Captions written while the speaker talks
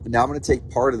now I'm going to take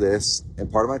part of this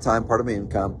and part of my time, part of my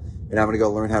income, and I'm going to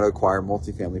go learn how to acquire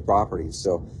multifamily properties.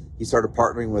 So he started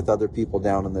partnering with other people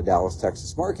down in the Dallas,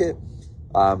 Texas market.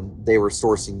 They were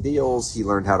sourcing deals. He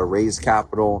learned how to raise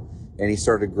capital, and he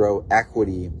started to grow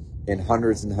equity in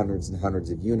hundreds and hundreds and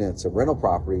hundreds of units of rental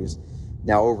properties.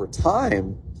 Now, over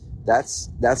time, that's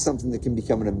something that can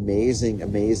become an amazing,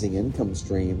 amazing income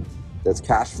stream. That's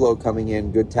cash flow coming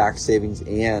in, good tax savings,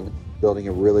 and building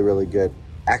a really, really good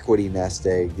equity nest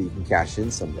egg that you can cash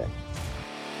in someday.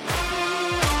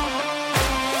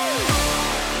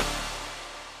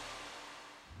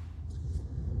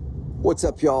 What's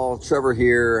up, y'all? Trevor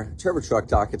here. Trevor Truck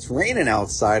Talk. It's raining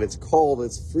outside. It's cold.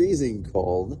 It's freezing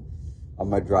cold on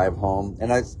my drive home.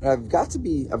 And I've got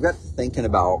thinking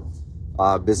about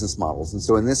business models. And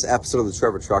so in this episode of the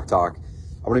Trevor Truck Talk,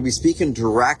 I'm going to be speaking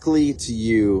directly to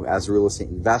you as a real estate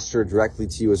investor, directly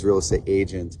to you as a real estate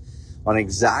agent, on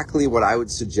exactly what I would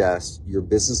suggest your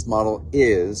business model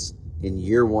is in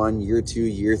year 1, year 2,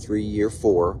 year 3, year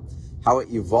 4, how it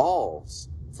evolves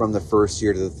from the first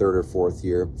year to the third or fourth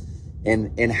year,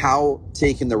 and how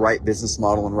taking the right business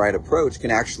model and right approach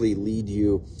can actually lead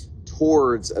you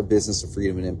towards a business of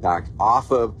freedom and impact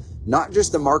off of not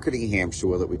just the marketing hamster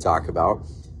wheel that we talk about,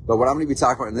 but what I'm going to be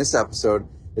talking about in this episode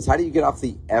is how do you get off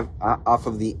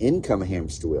of the income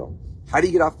hamster wheel? How do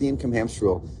you get off the income hamster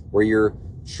wheel where you're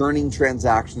churning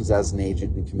transactions as an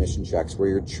agent and commission checks, where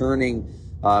you're churning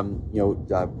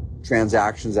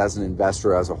transactions as an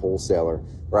investor, as a wholesaler,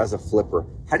 or as a flipper?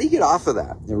 How do you get off of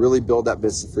that and really build that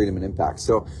business of freedom and impact?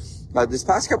 So this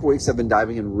past couple of weeks, I've been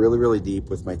diving in really, really deep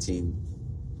with my team,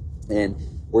 and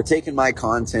we're taking my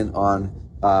content on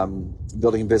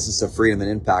building a business of freedom and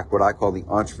impact, what I call the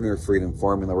entrepreneur freedom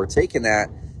formula. We're taking that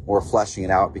and we're fleshing it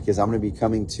out, because I'm going to be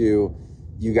coming to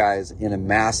you guys in a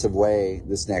massive way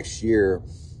this next year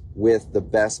with the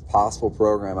best possible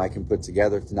program I can put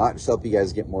together to not just help you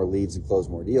guys get more leads and close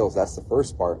more deals. That's the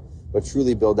first part, but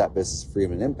truly build that business of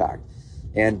freedom and impact.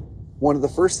 And one of the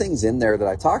first things in there that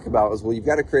I talk about is, well, you've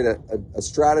got to create a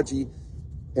strategy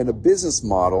and a business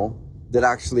model that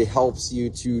actually helps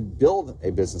you to build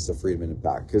a business of freedom and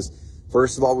impact. Because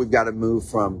first of all, we've got to move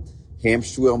from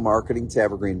hamster wheel marketing to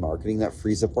evergreen marketing. That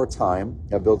frees up our time.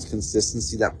 That builds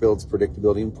consistency. That builds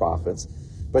predictability and profits.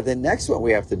 But then next, what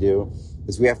we have to do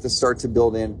is we have to start to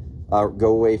build in,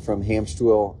 go away from hamster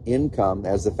wheel income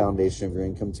as the foundation of your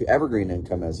income to evergreen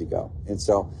income as you go. And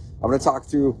so I'm going to talk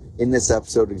through in this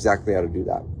episode exactly how to do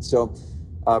that. So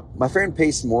my friend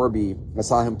Pace Morby, I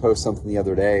saw him post something the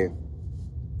other day,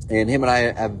 and him and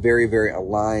I have very, very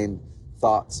aligned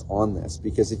thoughts on this,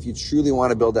 because if you truly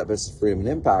want to build that business of freedom and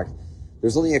impact,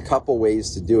 there's only a couple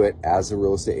ways to do it as a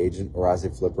real estate agent or as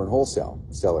a flipper and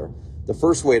wholesaler. The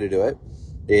first way to do it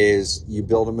is you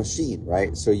build a machine,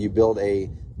 right? So you build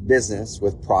a business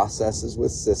with processes,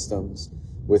 with systems,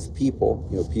 with people,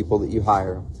 people that you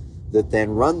hire that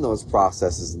then run those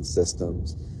processes and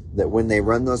systems, that when they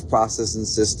run those processes and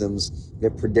systems,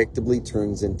 it predictably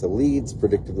turns into leads,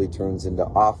 predictably turns into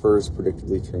offers,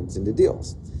 predictably turns into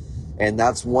deals. And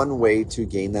that's one way to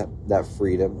gain that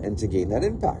freedom and to gain that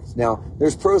impact. Now,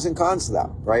 there's pros and cons to that,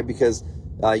 right? Because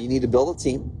you need to build a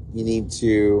team. You need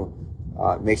to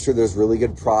make sure there's really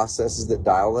good processes that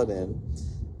dial it in.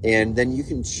 And then you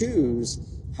can choose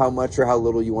how much or how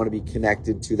little you want to be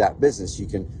connected to that business. You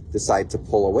can decide to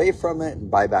pull away from it and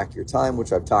buy back your time,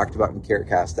 which I've talked about in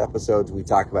CarrotCast episodes. We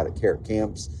talk about at Carrot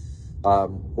Camps.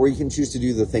 Or you can choose to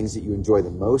do the things that you enjoy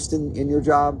the most in your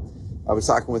job. I was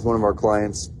talking with one of our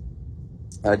clients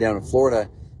down in Florida,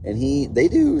 and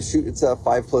it's a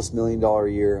 $5+ million a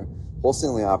year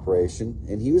wholesaling operation,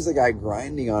 and he was the guy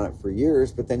grinding on it for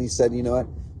years. But then he said, you know what,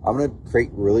 I'm going to create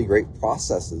really great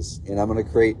processes, and I'm going to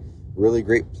create really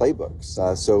great playbooks,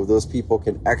 so those people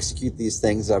can execute these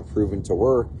things that I've proven to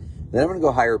work. Then I'm going to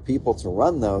go hire people to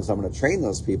run those. I'm going to train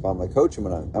those people. I'm going to coach them,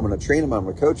 and I'm going to train them. I'm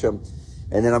going to coach them,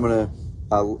 and then I'm going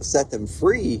to set them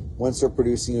free once they're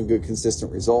producing a good,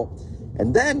 consistent result.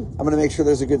 And then I'm going to make sure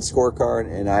there's a good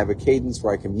scorecard, and I have a cadence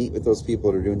where I can meet with those people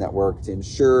that are doing that work to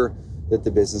ensure that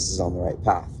the business is on the right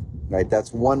path, right?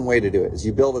 That's one way to do it, is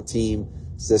you build a team,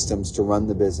 systems to run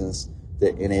the business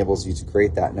that enables you to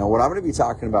create that. Now, what I'm going to be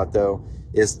talking about, though,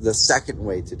 is the second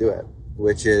way to do it,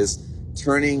 which is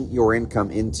turning your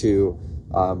income into,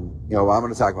 I'm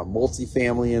going to talk about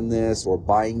multifamily in this, or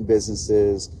buying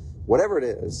businesses, whatever it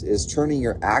is turning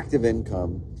your active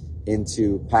income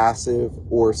into passive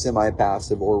or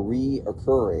semi-passive or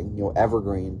reoccurring,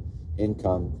 evergreen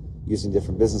income using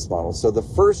different business models. So the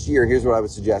first year, here's what I would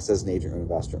suggest as an agent or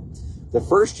investor. The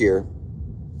first year,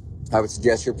 I would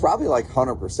suggest you're probably like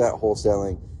 100%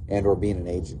 wholesaling and or being an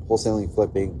agent, wholesaling,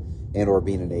 flipping, and or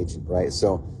being an agent, right?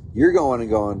 So You're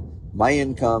going, my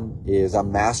income is I'm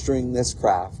mastering this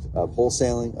craft of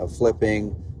wholesaling, of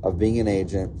flipping, of being an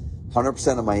agent.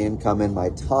 100% of my income and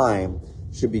my time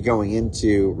should be going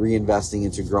into reinvesting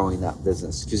into growing that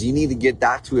business, because you need to get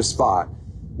that to a spot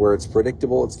where it's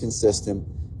predictable, it's consistent,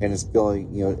 and it's building,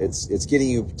 it's getting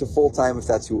you to full time if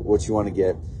that's what you want to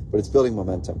get, but it's building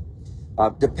momentum.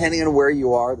 Depending on where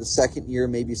you are, the second year,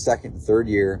 maybe second and third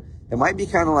year, it might be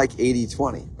kind of like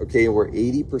 80-20, okay, where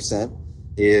 80%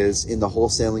 is in the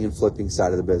wholesaling and flipping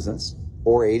side of the business,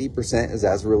 or 80% is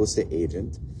as a real estate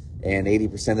agent, and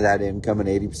 80% of that income and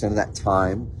 80% of that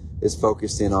time is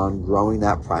focused in on growing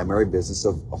that primary business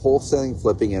of wholesaling,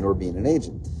 flipping, and or being an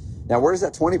agent. Now, where does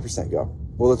that 20% go?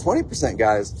 Well, the 20%,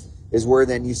 guys, is where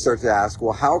then you start to ask,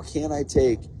 well, how can I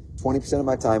take 20% of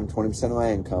my time, 20% of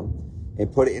my income,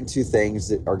 and put it into things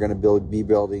that are going to be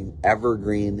building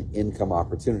evergreen income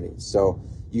opportunities? So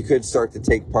you could start to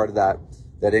take part of that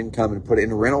income and put it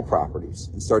into rental properties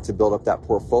and start to build up that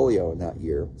portfolio in that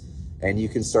year. And you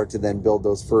can start to then build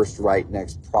those first right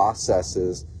next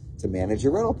processes to manage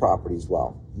your rental properties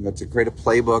well. To create a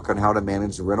playbook on how to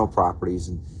manage the rental properties,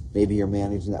 and maybe you're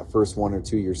managing that first one or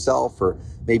two yourself, or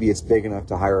maybe it's big enough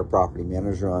to hire a property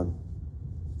manager on.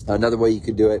 Another way you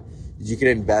could do it is you could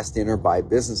invest in or buy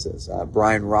businesses.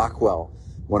 Brian Rockwell,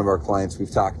 one of our clients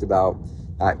we've talked about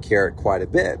at Carrot quite a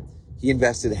bit, he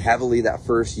invested heavily that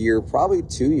first year, probably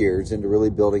 2 years, into really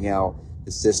building out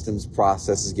the systems,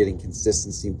 processes, getting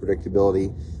consistency and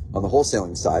predictability on the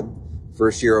wholesaling side.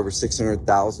 First year, over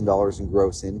 $600,000 in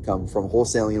gross income from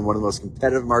wholesaling in one of the most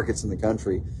competitive markets in the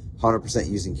country, 100%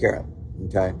 using Carrot,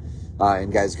 okay?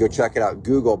 And guys, go check it out.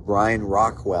 Google Brian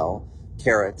Rockwell,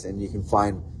 Carrot, and you can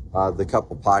find the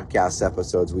couple podcast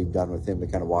episodes we've done with him to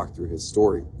kind of walk through his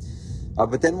story.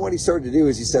 But then what he started to do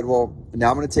is he said, well, now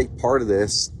I'm going to take part of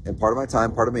this and part of my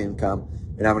time, part of my income,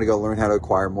 and I'm going to go learn how to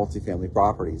acquire multifamily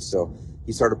properties. So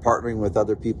he started partnering with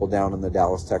other people down in the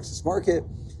Dallas, Texas market.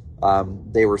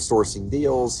 They were sourcing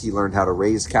deals. He learned how to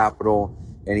raise capital,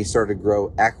 and he started to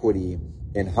grow equity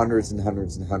in hundreds and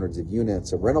hundreds and hundreds of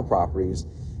units of rental properties.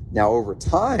 Now, over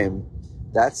time,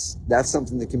 that's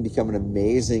something that can become an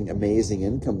amazing, amazing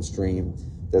income stream.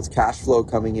 That's cash flow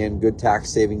coming in, good tax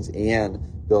savings, and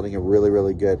building a really,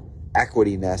 really good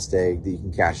equity nest egg that you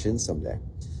can cash in someday.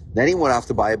 Then he went off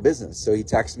to buy a business. So he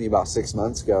texted me about 6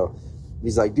 months ago.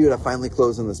 He's like, dude, I finally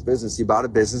closed on this business. He bought a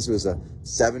business. It was a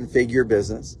 7-figure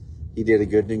business. He did a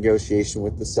good negotiation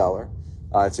with the seller.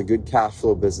 It's a good cash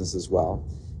flow business as well.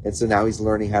 And so now he's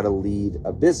learning how to lead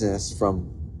a business from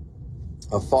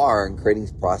afar and creating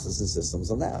processes and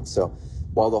systems on that. So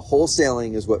while the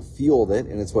wholesaling is what fueled it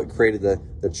and it's what created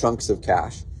the chunks of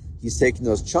cash, he's taking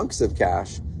those chunks of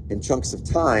cash and chunks of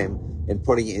time and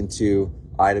putting it into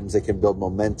items that can build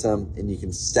momentum, and you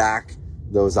can stack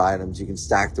those items. You can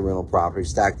stack the rental property,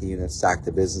 stack the units, stack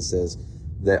the businesses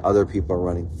that other people are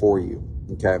running for you.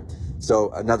 Okay.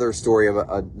 So another story of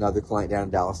another client down in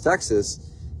Dallas,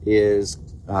 Texas is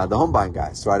the home buying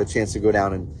guys. So I had a chance to go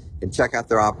down and check out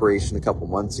their operation a couple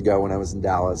months ago when I was in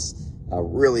Dallas.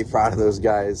 Really proud of those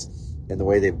guys and the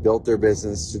way they've built their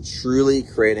business to truly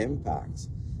create impact.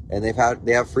 And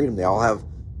they have freedom. They all have,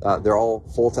 they're all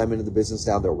full-time into the business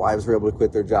now. Their wives were able to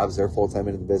quit their jobs. They're full-time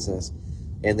into the business.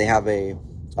 And they have a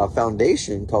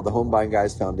foundation called the Home Buying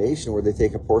Guys Foundation, where they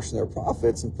take a portion of their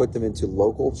profits and put them into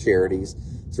local charities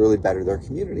to really better their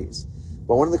communities.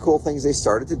 But one of the cool things they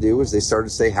started to do is they started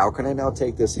to say, how can I now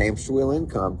take this hamster wheel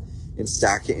income and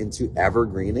stack it into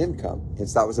evergreen income? And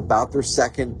so that was about their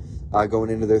second, going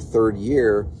into their third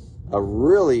year, a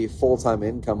really full-time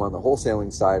income on the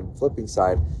wholesaling side and flipping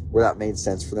side, where that made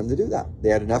sense for them to do that. They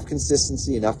had enough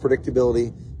consistency, enough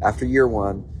predictability after year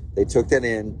one. They took that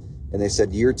in and they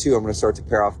said, year two, I'm going to start to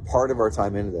pair off part of our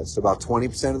time into this. So about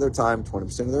 20% of their time,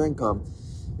 20% of their income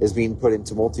is being put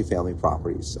into multifamily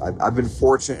properties. I've been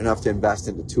fortunate enough to invest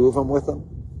into 2 of them with them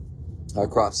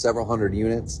across several hundred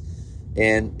units.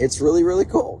 And it's really, really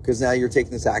cool, because now you're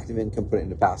taking this active income, put it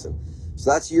into passive. So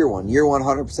that's year one. Year one,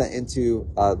 100% into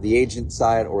the agent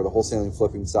side or the wholesaling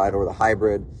flipping side or the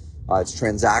hybrid. It's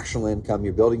transactional income.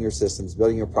 You're building your systems,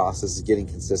 building your processes, getting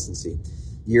consistency.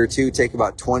 Year two, take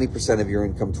about 20% of your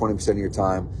income, 20% of your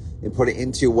time, and put it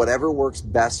into whatever works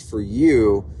best for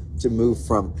you to move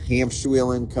from hamster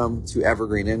wheel income to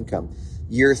evergreen income.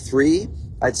 Year three,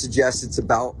 I'd suggest it's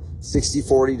about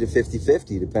 60-40 to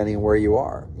 50-50, depending on where you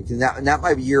are. And that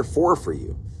might be year 4 for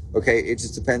you. Okay, it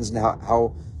just depends on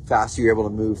how fast you're able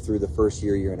to move through the first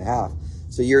year and a half.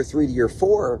 So year 3 to year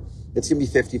 4, it's going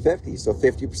to be 50-50. So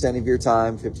 50% of your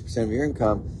time, 50% of your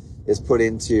income is put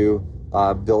into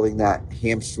building that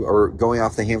hamster, or going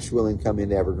off the hamster wheel income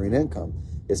into evergreen income.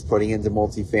 is putting into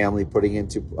multifamily, putting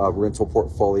into a rental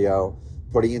portfolio,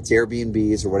 putting into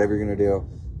Airbnbs or whatever you're going to do,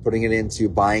 putting it into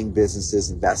buying businesses,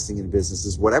 investing in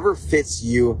businesses, whatever fits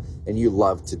you and you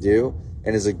love to do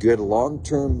and is a good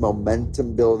long-term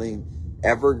momentum building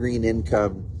evergreen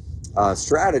income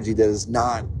strategy that is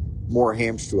not more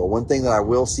hamster wheel. One thing that I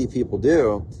will see people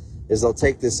do is they'll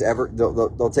take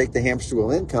they'll take the hamster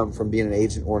wheel income from being an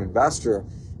agent or an investor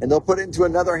and they'll put it into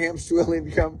another hamster wheel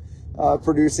income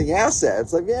producing asset.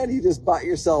 It's like, man, you just bought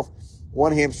yourself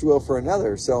one hamster wheel for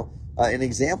another. So an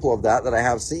example of that I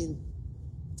have seen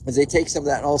is they take some of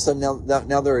that and all of a sudden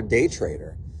now they're a day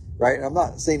trader, right? And I'm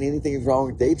not saying anything is wrong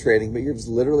with day trading, but you're just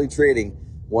literally trading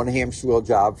one hamster wheel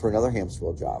job for another hamster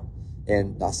wheel job.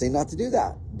 And not saying not to do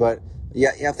that, but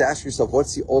yeah, you have to ask yourself,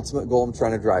 what's the ultimate goal I'm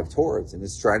trying to drive towards? And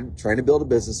it's trying to build a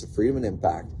business of freedom and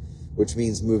impact, which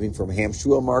means moving from hamster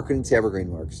wheel marketing to evergreen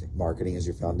marketing as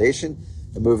your foundation,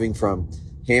 and moving from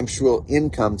hamster wheel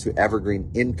income to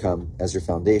evergreen income as your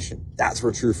foundation. That's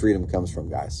where true freedom comes from,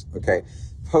 guys. Okay.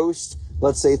 Post,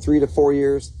 let's say 3 to 4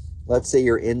 years. Let's say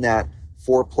you're in that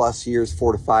 4+ years,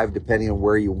 4 to 5, depending on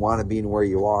where you want to be and where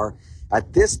you are.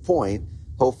 At this point,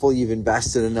 hopefully you've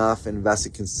invested enough and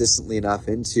invested consistently enough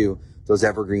into those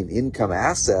evergreen income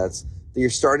assets that you're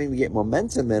starting to get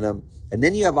momentum in them. And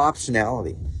then you have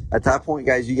optionality. At that point,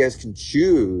 guys, you guys can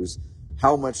choose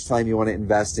how much time you want to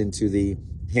invest into the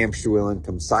hamster wheel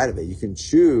income side of it. You can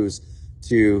choose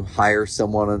to hire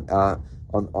someone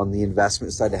on the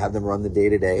investment side to have them run the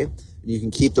day-to-day. You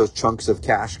can keep those chunks of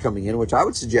cash coming in, which I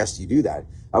would suggest you do that.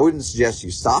 I wouldn't suggest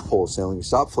you stop wholesaling, you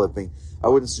stop flipping. I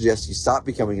wouldn't suggest you stop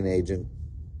becoming an agent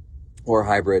or a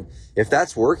hybrid. If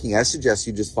that's working, I suggest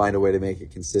you just find a way to make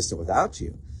it consistent without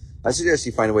you. I suggest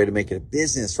you find a way to make it a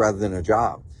business rather than a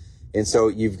job. And so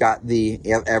you've got the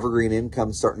evergreen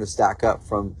income starting to stack up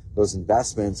from those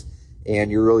investments, and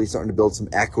you're really starting to build some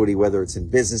equity, whether it's in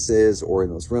businesses or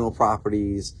in those rental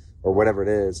properties or whatever it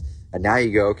is. And now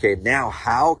you go, okay, now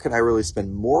how can I really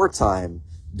spend more time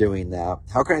doing that?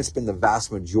 How can I spend the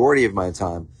vast majority of my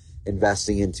time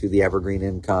investing into the evergreen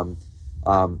income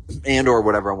and or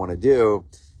whatever I want to do?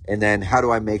 And then how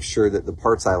do I make sure that the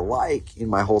parts I like in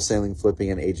my wholesaling,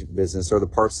 flipping, and agent business are the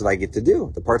parts that I get to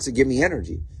do, the parts that give me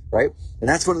energy, right? And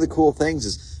that's one of the cool things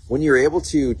is when you're able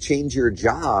to change your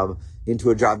job into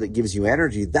a job that gives you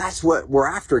energy, that's what we're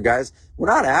after, guys. We're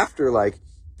not after like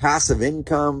passive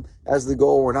income as the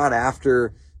goal. We're not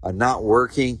after not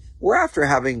working. We're after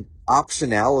having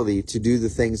optionality to do the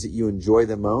things that you enjoy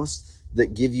the most,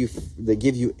 that give you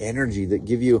energy, that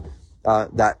give you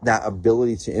that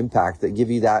ability to impact, that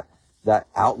give you that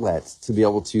outlet to be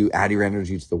able to add your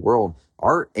energy to the world.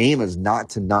 Our aim is not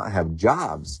to not have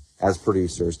jobs as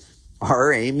producers.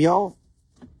 Our aim, y'all,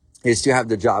 is to have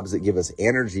the jobs that give us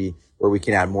energy where we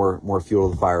can add more fuel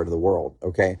to the fire to the world.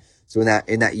 Okay. So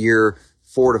in that year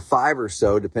 4 to 5 or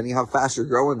so, depending how fast you're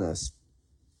growing this,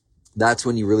 that's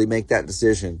when you really make that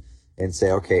decision and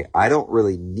say, okay, I don't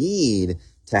really need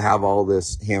to have all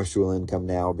this hamster wheel income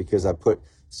now because I put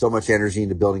so much energy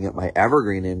into building up my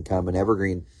evergreen income and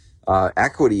evergreen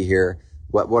equity here.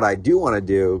 What I do want to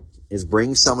do is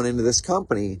bring someone into this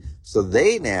company so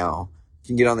they now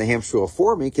can get on the hamster wheel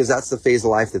for me, because that's the phase of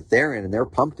life that they're in and they're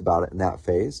pumped about it in that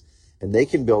phase, and they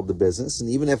can build the business. And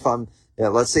even if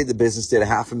let's say the business did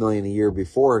 $500,000 a year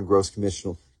before in gross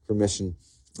commission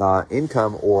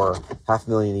income, or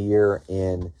 $500,000 a year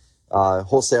in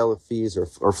wholesale fees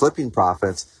or flipping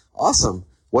profits, awesome.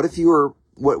 What if you were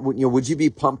would you be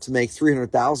pumped to make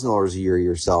 $300,000 a year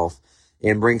yourself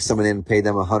and bring someone in and pay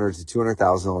them $100,000 to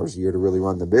 $200,000 a year to really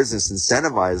run the business,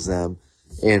 incentivize them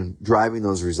in driving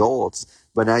those results?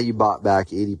 But now you bought back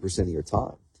 80% of your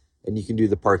time, and you can do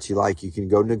the parts you like. You can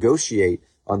go negotiate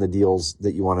on the deals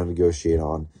that you want to negotiate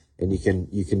on, and you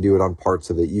can do it on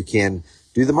parts of it. You can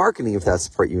do the marketing if that's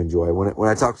the part you enjoy. When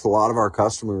I talk to a lot of our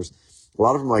customers, a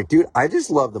lot of them are like, dude, I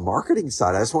just love the marketing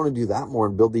side. I just want to do that more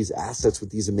and build these assets with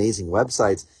these amazing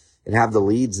websites and have the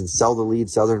leads and sell the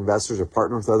leads to other investors or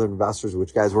partner with other investors,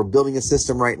 which, guys, we're building a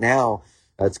system right now.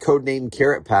 It's codenamed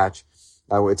Carrot Patch.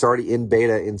 It's already in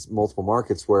beta in multiple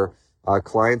markets where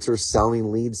clients are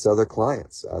selling leads to other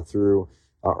clients through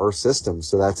our system.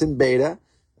 So that's in beta.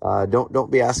 Don't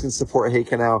be asking support, hey,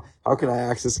 how can I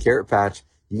access Carrot Patch?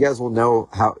 You guys will know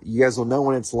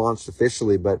when it's launched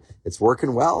officially, but it's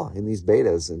working well in these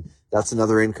betas. And that's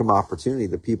another income opportunity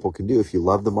that people can do. If you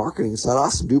love the marketing side,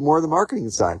 awesome, do more of the marketing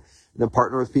side, and then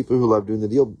partner with people who love doing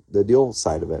the deal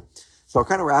side of it. So I'll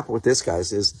kind of wrap it with this,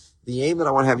 guys, is the aim that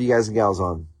I want to have you guys and gals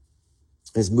on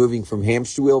is moving from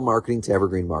hamster wheel marketing to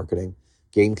evergreen marketing,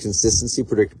 gain consistency,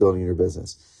 predictability in your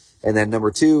business. And then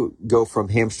number 2, go from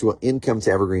hamster wheel income to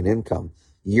evergreen income.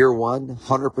 Year one,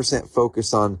 100%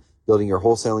 focus on building your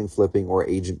wholesaling, flipping, or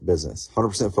agent business.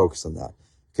 100% focus on that.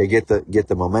 Okay, get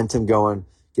the momentum going,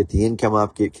 get the income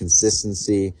up, get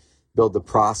consistency, build the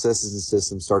processes and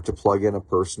systems, start to plug in a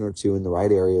person or two in the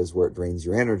right areas where it drains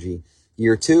your energy.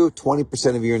 Year two,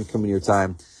 20% of your income and your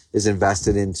time is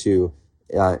invested into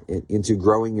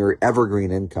growing your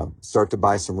evergreen income. Start to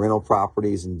buy some rental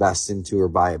properties, invest into or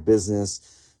buy a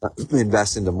business,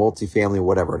 invest into multifamily,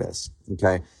 whatever it is.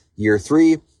 Okay. Year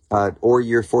three, or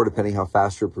year four, depending how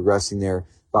fast you're progressing there,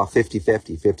 about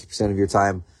 50% of your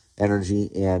time, energy,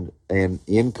 and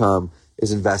income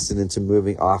is invested into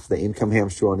moving off the income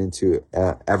hamster wheel and into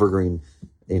evergreen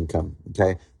income.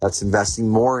 Okay. That's investing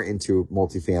more into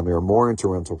multifamily or more into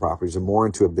rental properties or more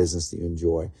into a business that you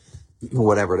enjoy,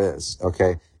 whatever it is.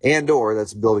 Okay. And or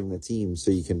that's building the team so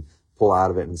you can pull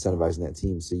out of it and incentivizing that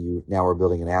team. So you now are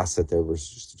building an asset there versus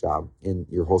just a job in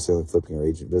your wholesaling, flipping, or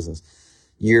agent business.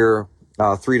 Year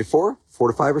 3 to 4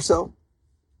 to 5 or so,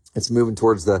 it's moving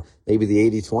towards maybe the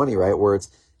 80-20, right? Where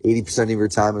it's 80% of your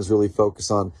time is really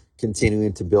focused on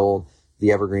continuing to build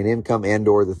the evergreen income and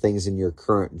or the things in your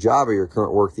current job or your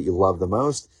current work that you love the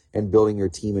most and building your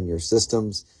team and your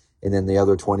systems. And then the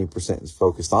other 20% is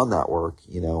focused on that work,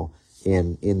 in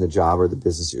the job or the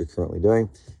business that you're currently doing.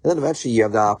 And then eventually you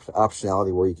have the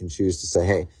optionality where you can choose to say,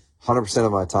 hey, 100%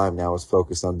 of my time now is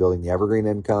focused on building the evergreen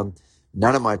income.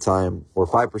 None of my time, or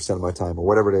 5% of my time, or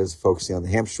whatever it is, focusing on the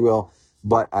hamster wheel.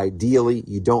 But ideally,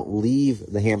 you don't leave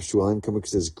the hamster wheel income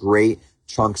because it's great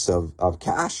chunks of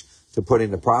cash to put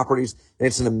into properties. And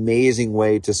it's an amazing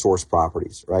way to source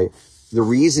properties, right? The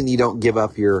reason you don't give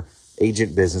up your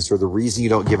agent business or the reason you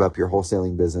don't give up your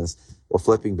wholesaling business or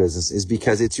flipping business is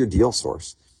because it's your deal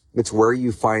source. It's where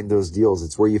you find those deals.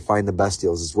 It's where you find the best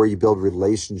deals. It's where you build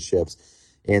relationships.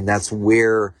 And that's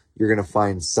where you're going to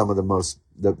find some of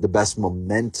the best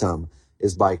momentum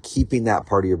is by keeping that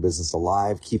part of your business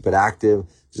alive, keep it active,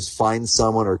 just find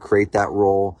someone or create that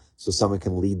role so someone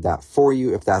can lead that for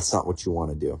you if that's not what you want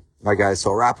to do. All right, guys.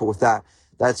 So I'll wrap it with that.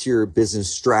 That's your business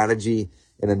strategy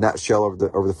in a nutshell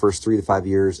over the first 3 to 5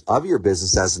 years of your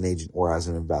business as an agent or as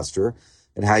an investor,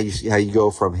 and how you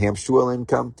go from hamster wheel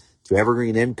income to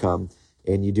evergreen income,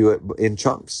 and you do it in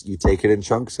chunks. You take it in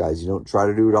chunks, guys. You don't try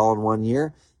to do it all in 1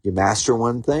 year. You master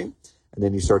one thing, and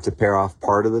then you start to pair off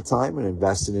part of the time and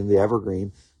invest it into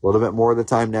evergreen. A little bit more of the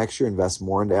time next year, invest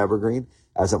more into evergreen.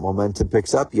 As that momentum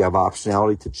picks up, you have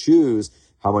optionality to choose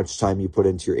how much time you put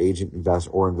into your agent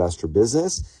investor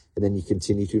business, and then you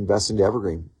continue to invest into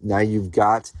evergreen. Now you've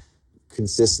got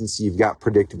consistency, you've got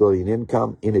predictability and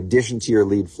income in addition to your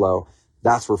lead flow.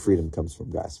 That's where freedom comes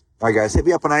from, guys. All right, guys, hit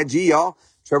me up on IG, y'all.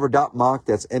 Trevor.Mauch.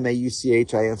 That's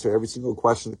Mauch. I answer every single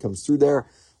question that comes through there.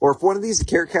 Or if one of these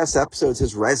CaratCast episodes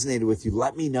has resonated with you,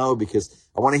 let me know because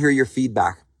I want to hear your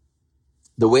feedback.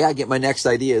 The way I get my next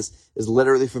ideas is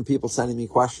literally from people sending me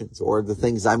questions or the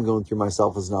things I'm going through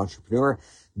myself as an entrepreneur.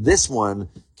 This one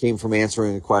came from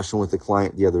answering a question with a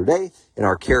client the other day in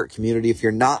our Carat community. If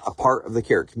you're not a part of the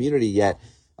Carat community yet,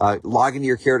 log into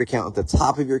your Carat account. At the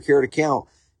top of your Carat account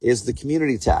is the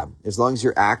community tab. As long as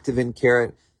you're active in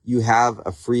Carat, you have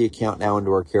a free account now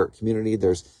into our Carat community.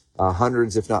 There's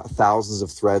hundreds, if not thousands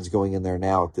of threads going in there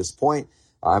now at this point.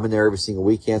 I'm in there every single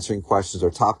week answering questions.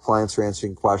 Our top clients are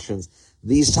answering questions.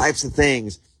 These types of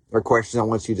things are questions I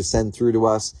want you to send through to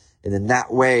us. And in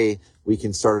that way, we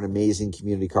can start an amazing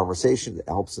community conversation that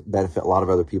helps benefit a lot of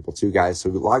other people too, guys. So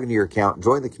log into your account,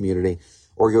 join the community,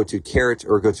 or go to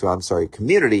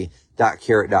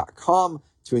community.carat.com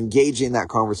to engage in that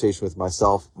conversation with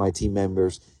myself, my team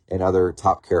members, and other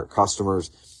top Carat customers.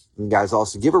 And guys,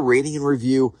 also give a rating and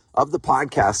review of the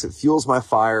podcast. It fuels my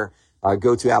fire.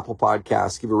 Go to Apple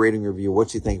Podcasts, give a rating and review.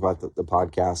 What you think about the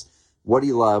podcast? What do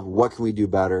you love? What can we do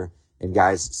better? And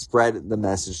guys, spread the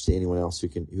message to anyone else who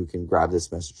can grab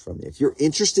this message from me. If you're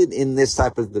interested in this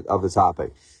type of the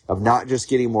topic of not just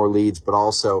getting more leads, but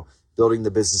also building the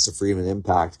business of freedom and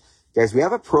impact, guys, we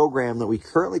have a program that we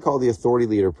currently call the Authority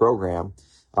Leader Program.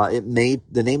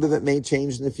 The name of it may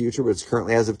change in the future, but it's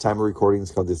currently, as of time of recording,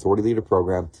 it's called the Authority Leader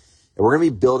Program. And we're going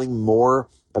to be building more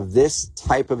of this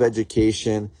type of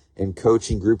education and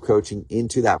coaching, group coaching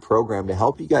into that program to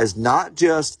help you guys not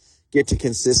just get to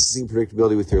consistency and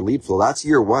predictability with your lead flow. That's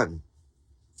year one.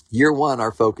 Year one,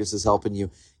 our focus is helping you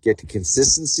get to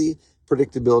consistency,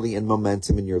 predictability, and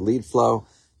momentum in your lead flow,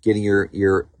 getting your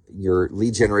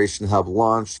lead generation hub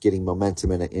launched, getting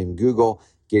momentum in Google,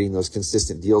 getting those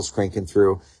consistent deals cranking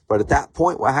through. But at that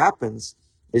point, what happens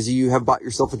is you have bought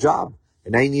yourself a job,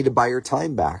 and now you need to buy your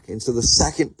time back. And so the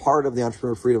second part of the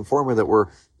Entrepreneur Freedom Formula that we're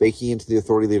baking into the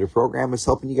Authority Leader Program is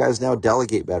helping you guys now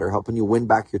delegate better, helping you win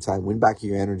back your time, win back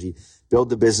your energy, build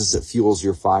the business that fuels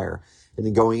your fire. And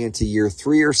then going into year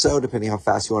 3 or so, depending how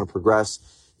fast you want to progress,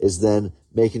 is then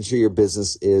making sure your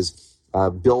business is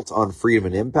built on freedom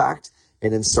and impact,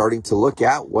 and then starting to look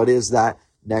at what is that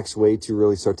next way to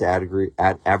really start to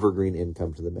add evergreen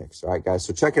income to the mix. All right, guys.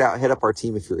 So check it out. Hit up our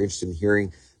team if you're interested in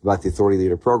hearing about the Authority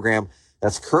Leader program.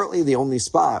 That's currently the only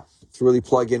spot to really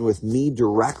plug in with me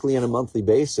directly on a monthly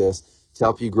basis to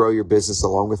help you grow your business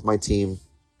along with my team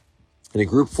in a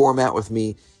group format with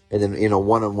me, and then in a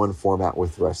one-on-one format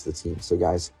with the rest of the team. So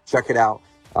guys, check it out.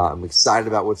 I'm excited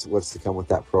about what's to come with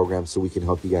that program, so we can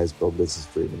help you guys build business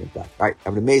freedom and impact. All right,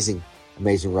 have an amazing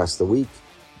rest of the week.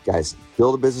 Guys,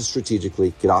 build a business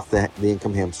strategically, get off the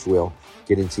income hamster wheel,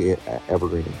 get into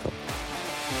evergreen income.